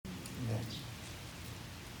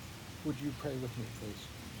Would you pray with me, please?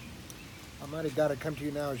 Almighty God, I come to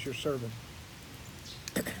you now as your servant,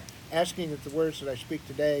 asking that the words that I speak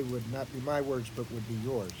today would not be my words, but would be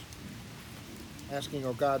yours. Asking,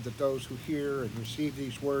 O God, that those who hear and receive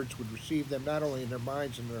these words would receive them not only in their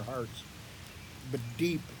minds and their hearts, but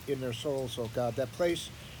deep in their souls, O God, that place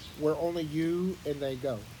where only you and they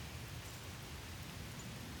go.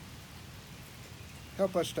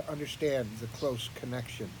 Help us to understand the close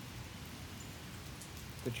connection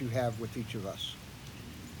that you have with each of us.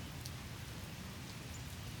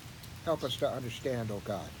 Help us to understand, O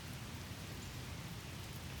God,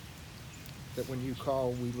 that when you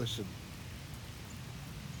call, we listen.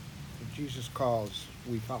 When Jesus calls,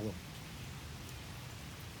 we follow.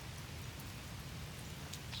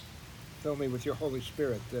 Fill me with your Holy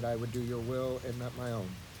Spirit that I would do your will and not my own.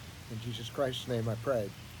 In Jesus Christ's name I pray.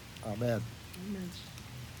 Amen. Amen.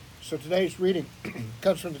 So today's reading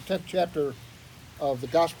comes from the 10th chapter of the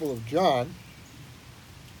Gospel of John.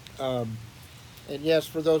 And yes,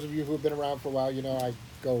 for those of you who have been around for a while, you know I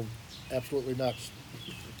go absolutely nuts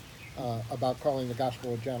about calling the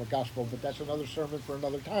Gospel of John a gospel, but that's another sermon for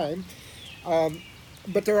another time.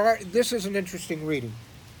 But this is an interesting reading.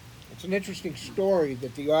 It's an interesting story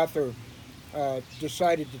that the author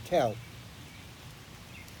decided to tell.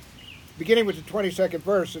 Beginning with the 22nd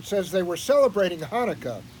verse, it says, "They were celebrating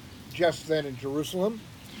Hanukkah just then in Jerusalem.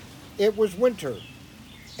 It was winter,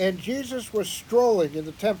 and Jesus was strolling in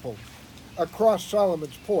the temple across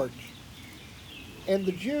Solomon's porch. And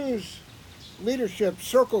the Jews' leadership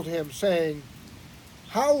circled him, saying,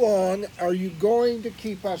 'How long are you going to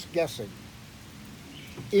keep us guessing?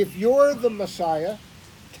 If you're the Messiah,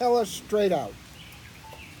 tell us straight out.'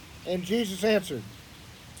 And Jesus answered,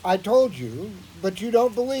 'I told you, but you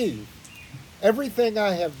don't believe. Everything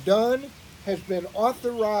I have done has been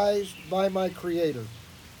authorized by my Creator.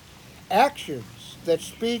 Actions that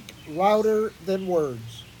speak louder than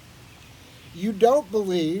words. You don't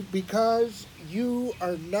believe because you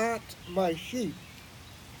are not my sheep.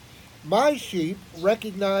 My sheep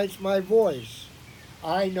recognize my voice.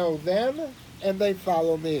 I know them, and they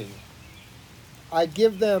follow me. I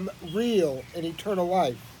give them real and eternal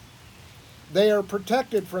life. They are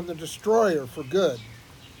protected from the destroyer for good.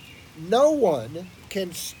 No one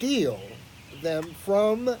can steal them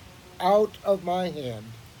from out of my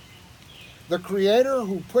hand. The Creator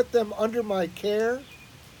who put them under my care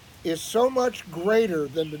is so much greater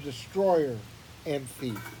than the destroyer and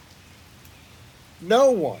thief. No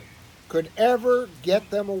one could ever get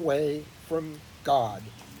them away from God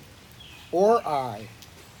or I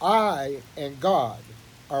and God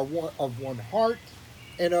are of one heart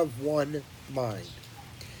and of one mind."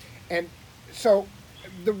 And so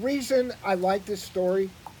the reason I like this story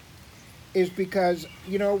is because,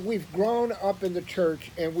 you know, we've grown up in the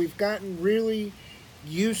church and we've gotten really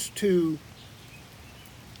used to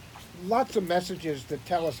lots of messages that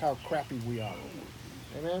tell us how crappy we are.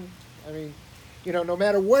 Amen? I mean, you know, no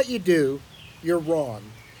matter what you do, you're wrong.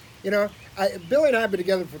 You know, Billy and I have been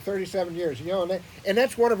together for 37 years, you know, and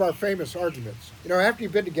that's one of our famous arguments. You know, after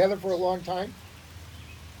you've been together for a long time,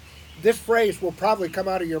 this phrase will probably come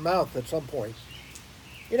out of your mouth at some point.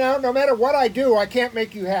 You know, no matter what I do, I can't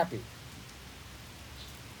make you happy.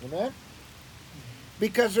 Amen?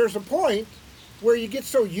 Because there's a point where you get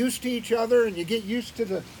so used to each other and you get used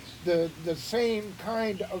to the same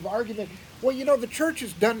kind of argument. Well, you know, the church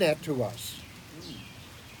has done that to us.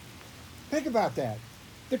 Think about that.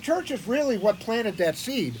 The church is really what planted that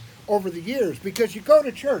seed over the years, because you go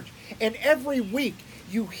to church and every week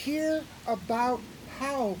you hear about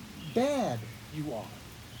how bad you are.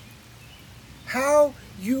 How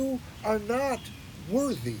you are not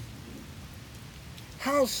worthy.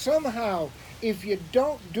 How somehow, if you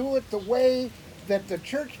don't do it the way that the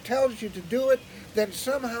church tells you to do it, then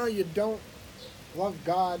somehow you don't love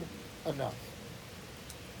God enough.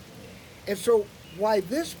 And so why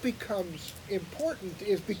this becomes important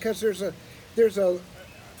is because there's an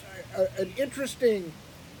interesting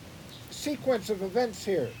sequence of events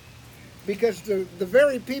here. Because the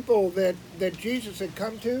very people that Jesus had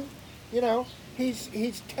come to, you know,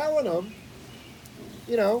 he's telling them,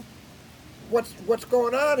 you know, what's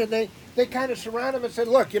going on, and they kind of surround him and said,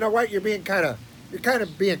 "Look, you know what? You're kind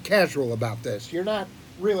of being casual about this. You're not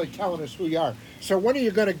really telling us who you are. So when are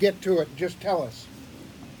you going to get to it and just tell us?"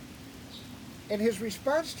 And his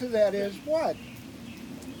response to that is what?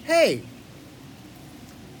 "Hey,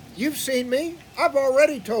 you've seen me. I've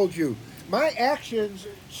already told you. My actions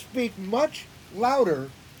speak much louder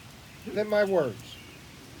than my words."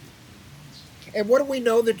 And what do we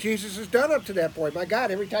know that Jesus has done up to that point? My God,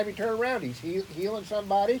 every time you turn around, he's healing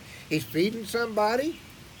somebody. He's feeding somebody.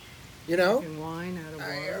 You know? Making wine out of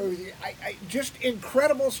water. Just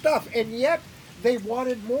incredible stuff. And yet they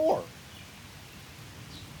wanted more.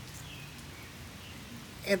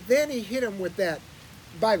 And then he hit him with that.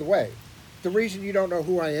 By the way, the reason you don't know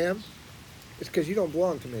who I am is because you don't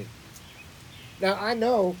belong to me. Now, I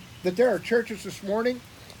know that there are churches this morning,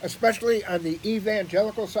 especially on the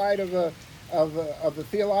evangelical side of the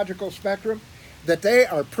theological spectrum, that they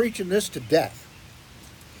are preaching this to death.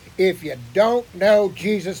 If you don't know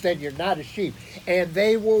Jesus, then you're not a sheep. And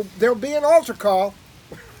there'll be an altar call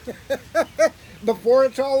before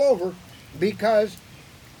it's all over, because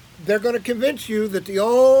they're going to convince you that the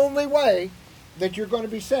only way that you're going to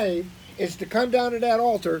be saved is to come down to that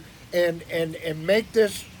altar and make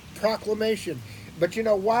this proclamation. But you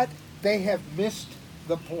know what? They have missed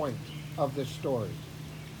the point of this story.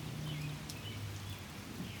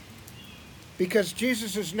 Because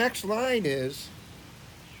Jesus' next line is,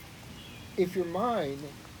 if you're mine,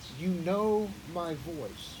 you know my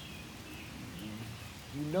voice.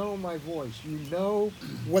 You know my voice. You know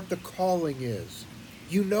what the calling is.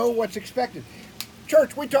 You know what's expected.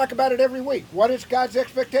 Church, we talk about it every week. What is God's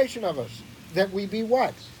expectation of us? That we be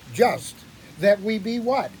what? Just. That we be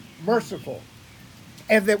what? Merciful.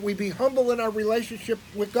 And that we be humble in our relationship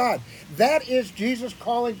with God. That is Jesus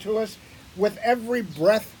calling to us with every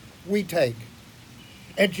breath we take.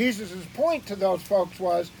 And Jesus' point to those folks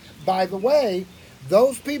was, by the way,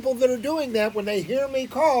 those people that are doing that, when they hear me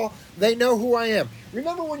call, they know who I am.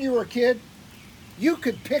 Remember when you were a kid? You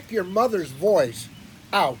could pick your mother's voice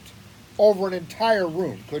out over an entire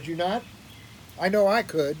room, could you not? I know I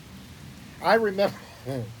could. I remember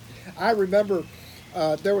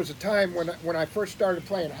there was a time when I first started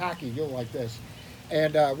playing hockey, you'll like this,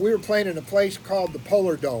 and we were playing in a place called the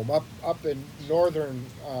Polar Dome up in northern,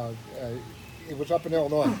 it was up in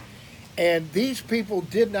Illinois. And these people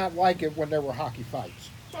did not like it when there were hockey fights.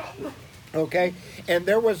 Okay? And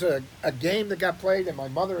there was a game that got played, and my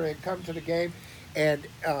mother had come to the game, and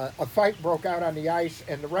a fight broke out on the ice,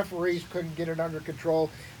 and the referees couldn't get it under control.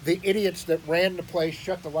 The idiots that ran the place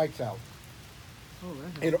shut the lights out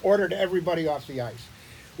and ordered everybody off the ice.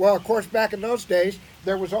 Well, of course, back in those days,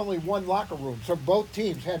 there was only one locker room, so both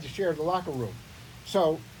teams had to share the locker room.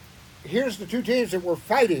 So here's the two teams that were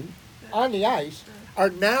fighting on the ice are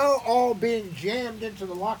now all being jammed into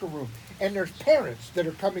the locker room. And there's parents that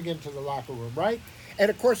are coming into the locker room, right? And,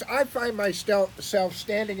 of course, I find myself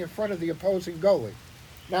standing in front of the opposing goalie.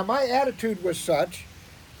 Now, my attitude was such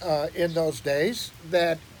in those days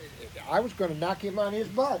that I was going to knock him on his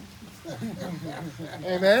butt.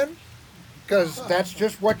 Amen? Because that's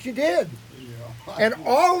just what you did. And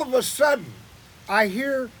all of a sudden, I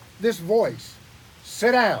hear this voice,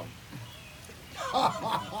 sit down.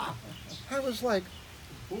 I was like,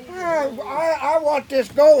 I want this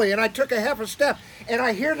goalie. And I took a half a step, and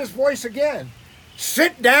I hear this voice again.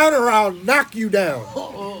 Sit down or I'll knock you down.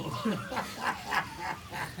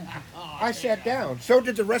 I sat down. So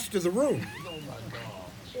did the rest of the room.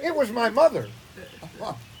 It was my mother,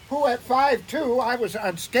 who at 5'2", I was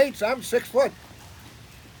on skates, I'm 6 foot,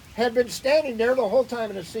 had been standing there the whole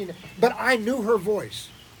time in the scene. But I knew her voice.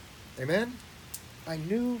 Amen? I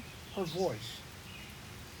knew her voice.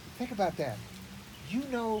 Think about that. You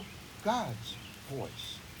know God's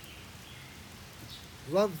voice.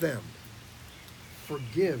 Love them.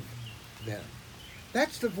 Forgive them.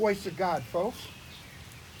 That's the voice of God, folks.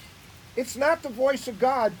 It's not the voice of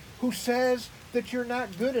God who says that you're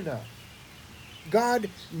not good enough. God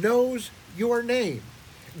knows your name.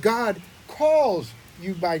 God calls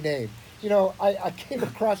you by name. You know, I came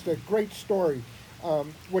across a great story,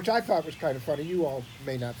 which I thought was kind of funny. You all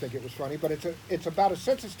may not think it was funny, but it's about a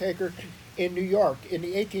census taker in New York in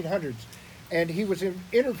the 1800s. And he was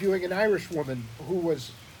interviewing an Irish woman who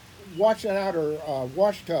was washing out her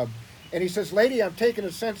wash tub. And he says, "Lady, I'm taking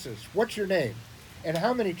a census. What's your name? And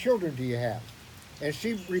how many children do you have?" And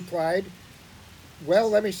she replied, "Well,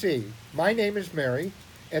 let me see. My name is Mary,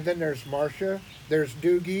 and then there's Marcia, there's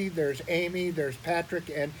Doogie, there's Amy, there's Patrick,"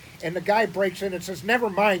 and the guy breaks in and says, "Never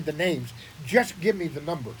mind the names, just give me the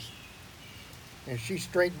numbers." And she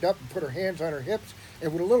straightened up and put her hands on her hips,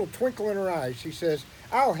 and with a little twinkle in her eyes, she says,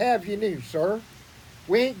 "I'll have you knew, sir.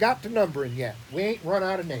 We ain't got to numbering yet. We ain't run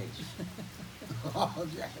out of names."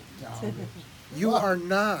 You are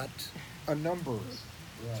not a number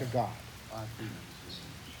to God.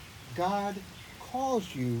 God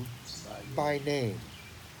calls you by name.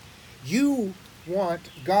 You want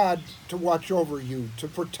God to watch over you, to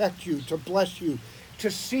protect you, to bless you, to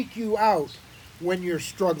seek you out when you're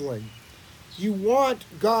struggling. You want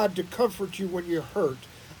God to comfort you when you're hurt,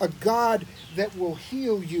 a God that will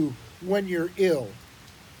heal you when you're ill.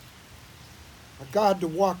 a God to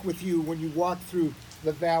walk with you when you walk through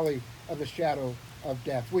the valley of the shadow of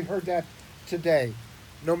death. We heard that today.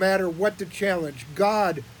 No matter what the challenge,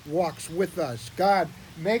 God walks with us. God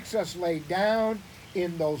makes us lay down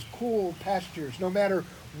in those cool pastures, no matter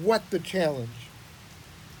what the challenge.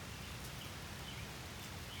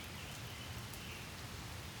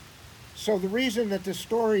 So the reason that this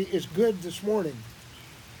story is good this morning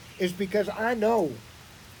is because I know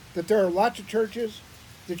that there are lots of churches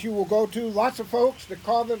that you will go to, lots of folks that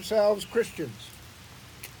call themselves Christians,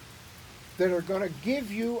 that are going to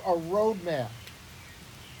give you a roadmap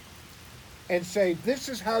and say, this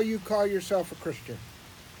is how you call yourself a Christian.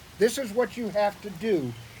 This is what you have to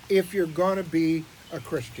do if you're going to be a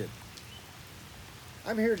Christian.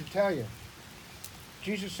 I'm here to tell you,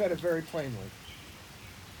 Jesus said it very plainly.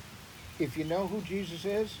 If you know who Jesus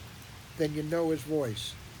is, then you know his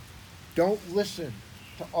voice. Don't listen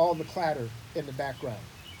to all the clatter in the background.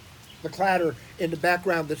 The clatter in the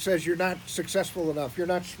background that says you're not successful enough, you're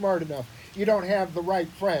not smart enough, you don't have the right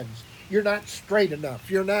friends, you're not straight enough,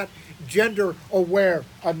 you're not gender aware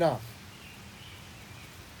enough.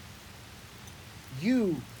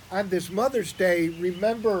 You, on this Mother's Day,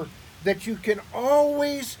 remember that you can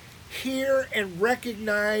always hear and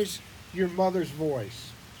recognize your mother's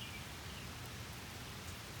voice.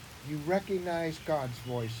 You recognize God's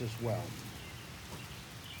voice as well.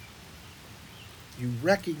 You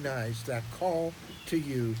recognize that call to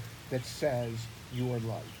you that says you are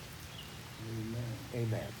loved. Amen.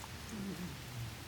 Amen.